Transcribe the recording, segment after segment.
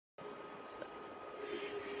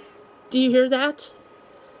Do you hear that?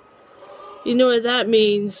 You know what that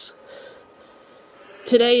means.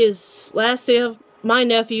 Today is last day of my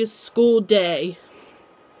nephew's school day.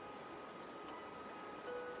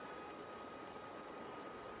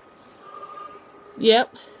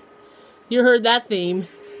 Yep, you heard that theme.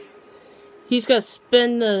 He's gonna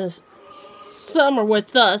spend the summer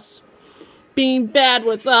with us, being bad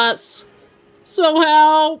with us. So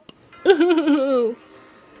help!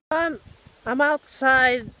 I'm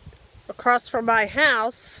outside across from my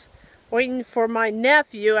house waiting for my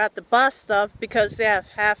nephew at the bus stop because they have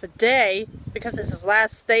half a day because it's his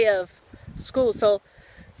last day of school. So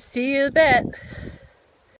see you in a bit.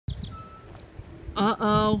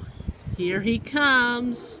 Uh-oh, here he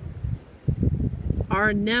comes.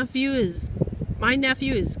 My nephew is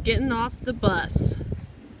getting off the bus.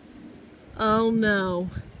 Oh no.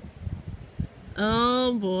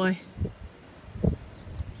 Oh boy.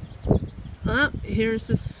 Oh, here's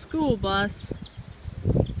the school bus.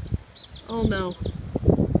 Oh no.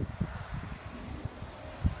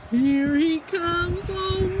 Here he comes.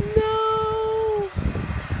 Oh no.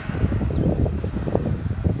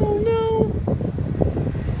 Oh no.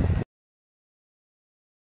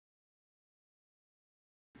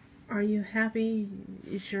 Are you happy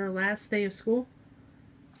it's your last day of school?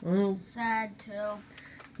 Well, sad too.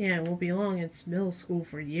 Yeah, it won't be long. It's middle school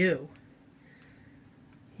for you.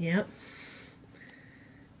 Yep.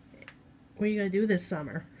 What are you going to do this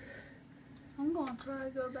summer? I'm going to try to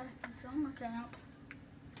go back to summer camp.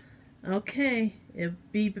 Okay. It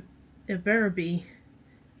better be.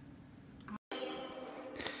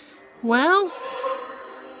 Well,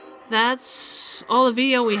 that's all the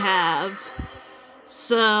video we have.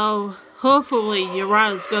 So, hopefully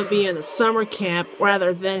Uriah's going to be in a summer camp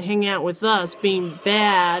rather than hang out with us being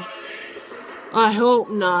bad. I hope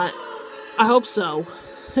not. I hope so.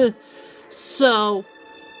 So,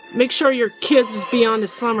 make sure your kids be at the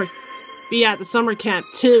summer camp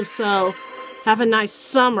too. So, have a nice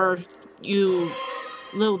summer, you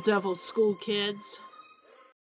little devil school kids.